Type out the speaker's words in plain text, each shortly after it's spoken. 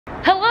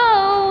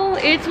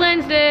it's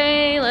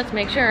Wednesday. Let's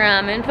make sure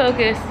I'm in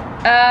focus.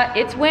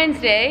 It's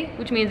Wednesday,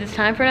 which means it's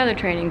time for another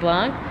training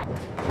vlog.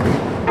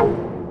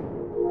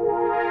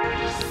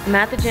 I'm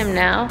at the gym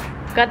now.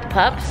 Got the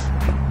pups.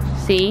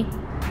 See?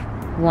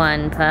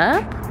 1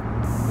 pup.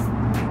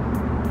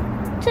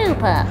 2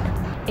 pup.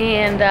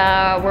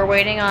 And we're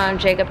waiting on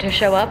Jacob to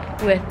show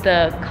up with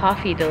the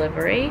coffee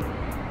delivery.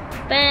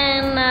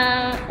 Then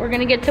we're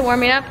gonna get to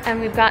warming up, and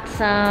we've got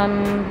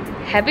some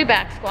heavy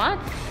back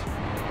squats,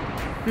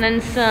 and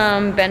then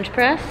some bench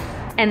press.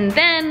 And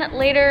then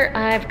later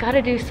I've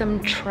gotta do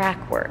some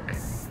track work,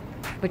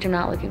 which I'm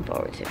not looking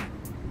forward to,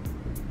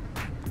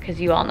 because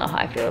you all know how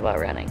I feel about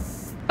running.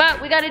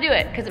 But we gotta do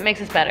it, because it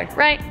makes us better,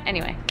 right?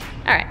 Anyway,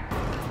 all right.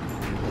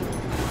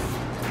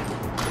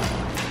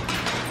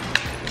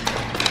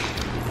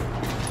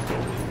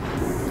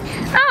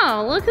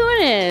 Oh, look who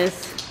it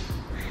is.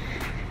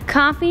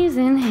 Coffee's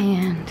in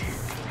hand.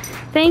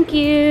 Thank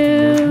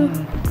you.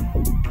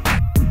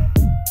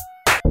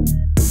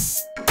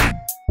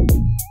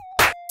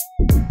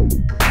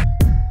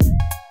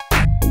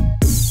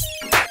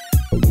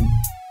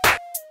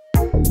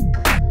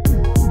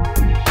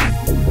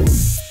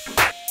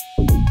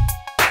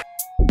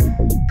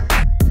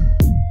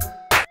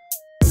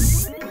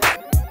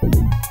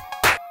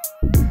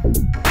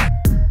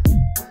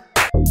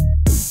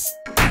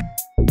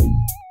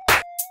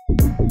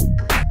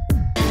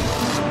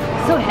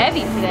 So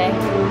heavy today.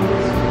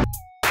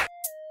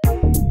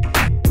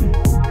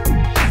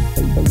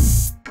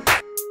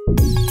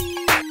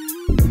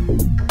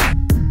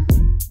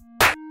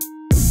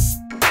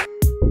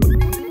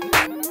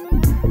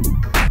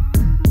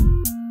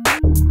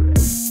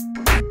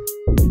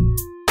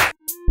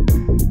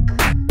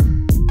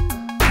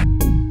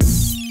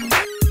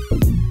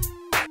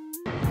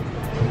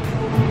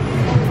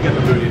 Get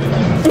the booty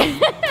down.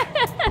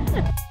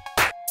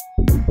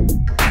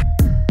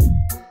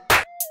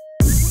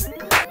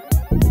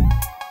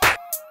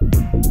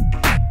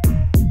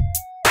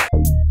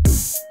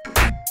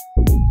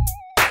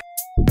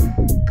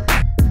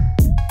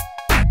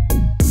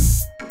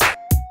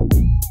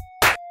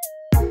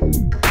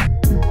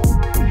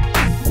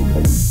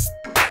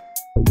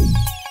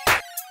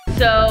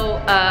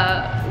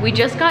 So we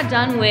just got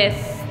done with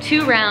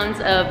 2 rounds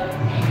of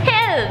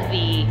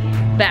heavy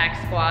back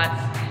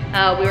squats.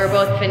 We were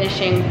both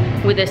finishing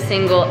with a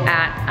single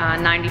at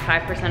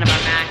 95% of our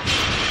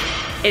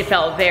max. It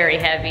felt very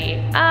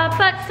heavy,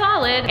 but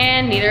solid,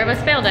 and neither of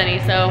us failed any,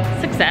 so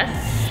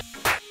success.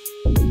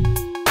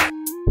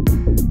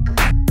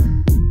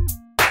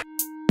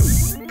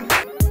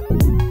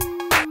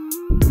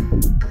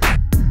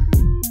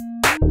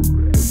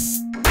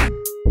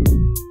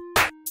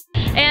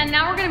 And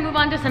now we're gonna move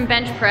on to some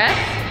bench press.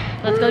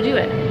 Let's go do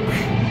it.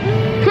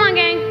 Come on,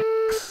 gang.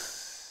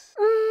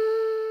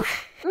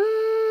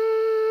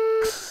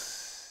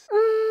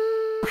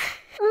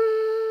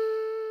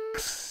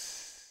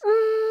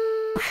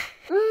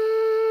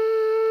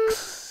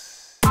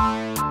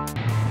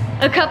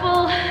 A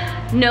couple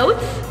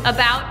notes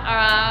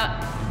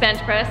about bench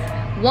press.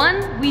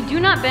 1, we do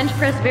not bench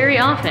press very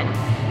often.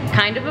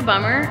 Kind of a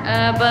bummer,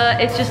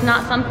 but it's just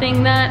not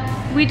something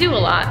that we do a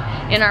lot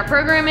in our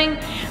programming.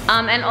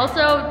 And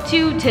also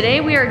 2,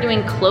 today we are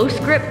doing close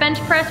grip bench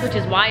press, which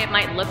is why it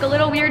might look a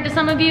little weird to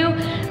some of you.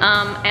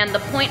 And the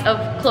point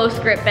of close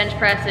grip bench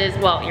press is,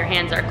 well, your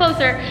hands are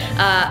closer,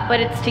 but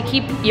it's to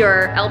keep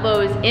your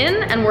elbows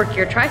in and work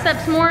your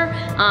triceps more.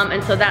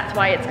 And so that's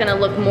why it's gonna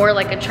look more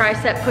like a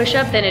tricep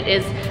push-up than it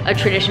is a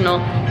traditional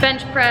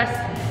bench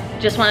press.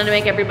 Just wanted to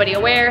make everybody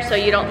aware so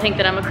you don't think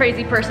that I'm a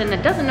crazy person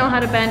that doesn't know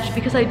how to bench,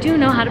 because I do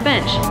know how to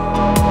bench.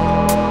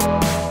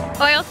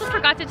 Oh, I also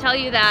forgot to tell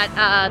you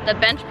that the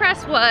bench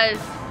press was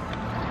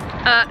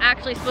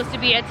actually supposed to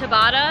be a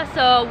Tabata,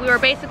 so we were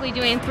basically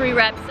doing 3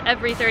 reps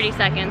every 30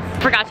 seconds.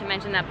 Forgot to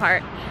mention that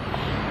part.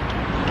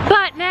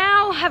 But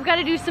now I've got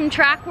to do some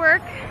track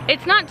work.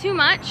 It's not too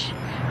much.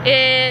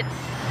 It's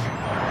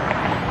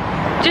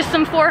just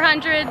some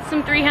 400s,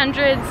 some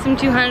 300s, some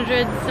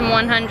 200s, some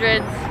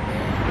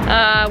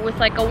 100s, with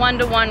like a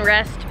 1-to-1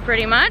 rest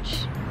pretty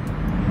much.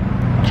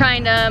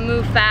 Trying to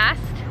move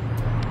fast.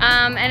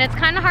 And it's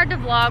kind of hard to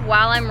vlog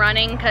while I'm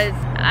running, because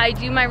I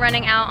do my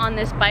running out on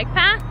this bike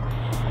path.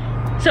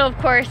 So of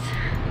course,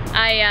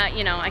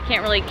 you know, I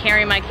can't really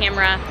carry my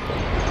camera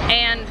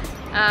and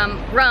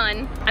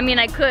run. I mean,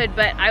 I could,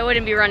 but I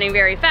wouldn't be running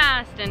very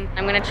fast, and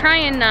I'm gonna try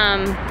and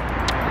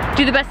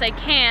do the best I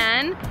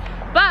can.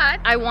 But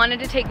I wanted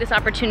to take this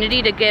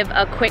opportunity to give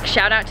a quick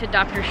shout out to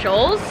Dr.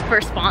 Scholl's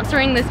for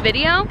sponsoring this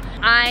video.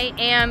 I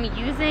am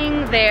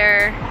using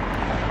their,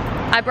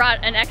 I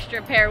brought an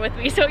extra pair with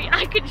me so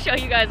I could show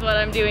you guys what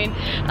I'm doing.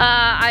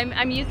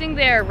 I'm using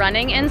their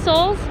running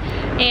insoles,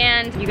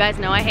 and you guys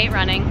know I hate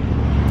running,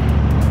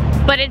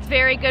 but it's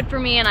very good for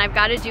me, and I've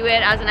got to do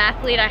it. As an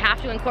athlete, I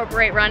have to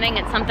incorporate running.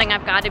 It's something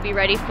I've got to be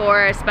ready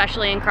for,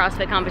 especially in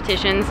CrossFit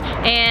competitions.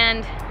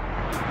 And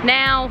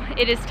now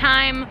it is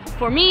time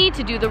for me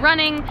to do the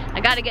running.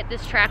 I got to get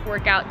this track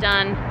workout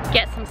done,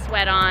 get some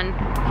sweat on.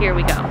 Here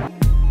we go.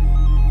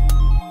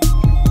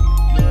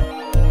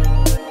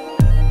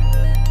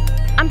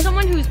 I'm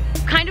someone who's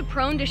kind of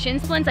prone to shin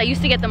splints. I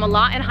used to get them a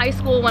lot in high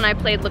school when I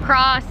played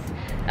lacrosse,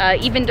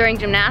 even during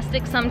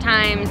gymnastics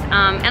sometimes,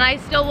 and I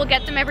still will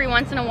get them every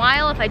once in a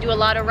while if I do a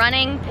lot of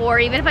running, or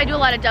even if I do a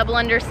lot of double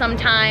unders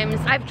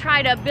sometimes. I've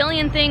tried a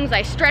billion things.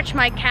 I stretch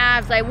my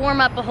calves, I warm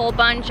up a whole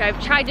bunch,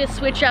 I've tried to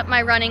switch up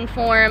my running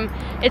form.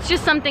 It's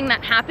just something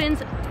that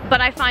happens, but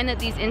I find that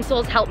these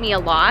insoles help me a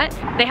lot.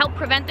 They help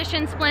prevent the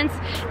shin splints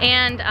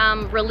and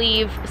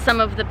relieve some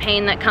of the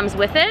pain that comes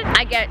with it.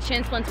 I get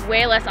shin splints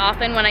way less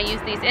often when I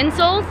use these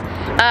insoles,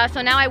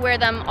 so now I wear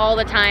them all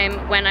the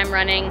time when I'm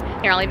running.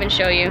 Here, I'll even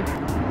show you.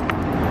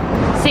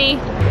 See,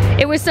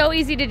 it was so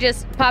easy to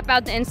just pop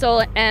out the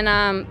insole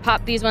and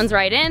pop these ones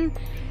right in.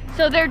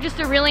 So they're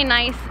just a really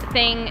nice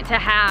thing to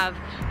have.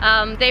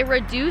 They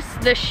reduce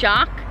the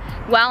shock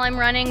while I'm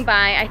running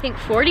by, I think,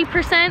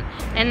 40%,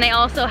 and they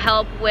also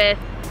help with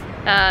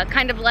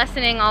kind of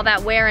lessening all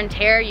that wear and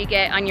tear you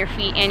get on your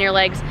feet and your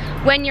legs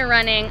when you're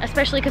running,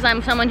 especially because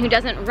I'm someone who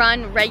doesn't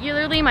run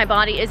regularly. My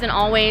body isn't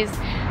always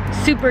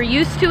super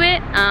used to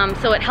it,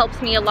 so it helps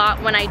me a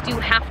lot when I do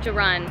have to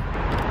run,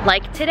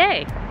 like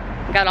today.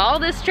 Got all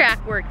this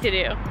track work to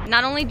do.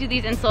 Not only do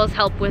these insoles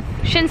help with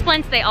shin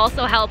splints, they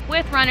also help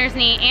with runner's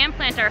knee and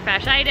plantar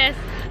fasciitis.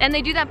 And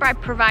they do that by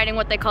providing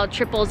what they call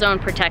triple zone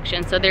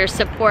protection. So there's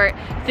support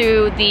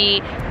through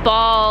the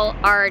ball,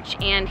 arch,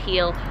 and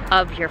heel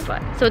of your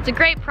foot. So it's a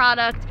great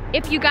product.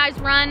 If you guys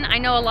run, I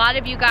know a lot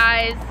of you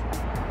guys,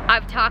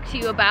 I've talked to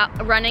you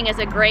about running as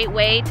a great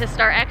way to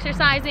start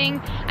exercising.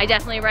 I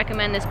definitely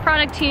recommend this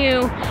product to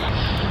you.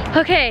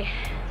 Okay,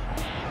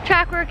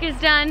 track work is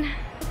done.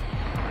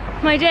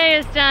 My day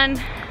is done.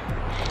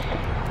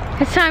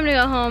 It's time to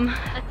go home.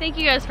 Thank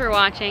you guys for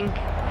watching.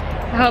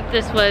 I hope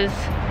this was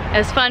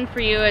as fun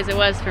for you as it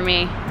was for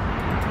me.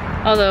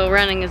 Although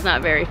running is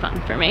not very fun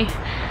for me.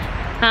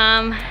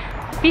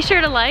 Be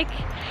sure to like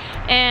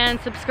and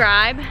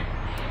subscribe.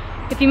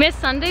 If you missed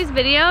Sunday's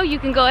video, you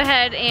can go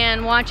ahead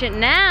and watch it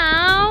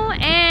now.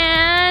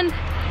 And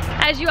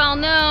as you all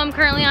know, I'm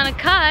currently on a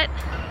cut,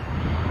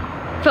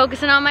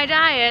 focusing on my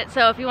diet.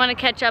 So if you want to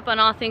catch up on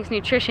all things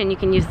nutrition, you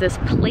can use this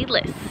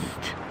playlist.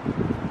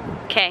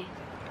 Okay,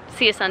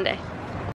 see you Sunday.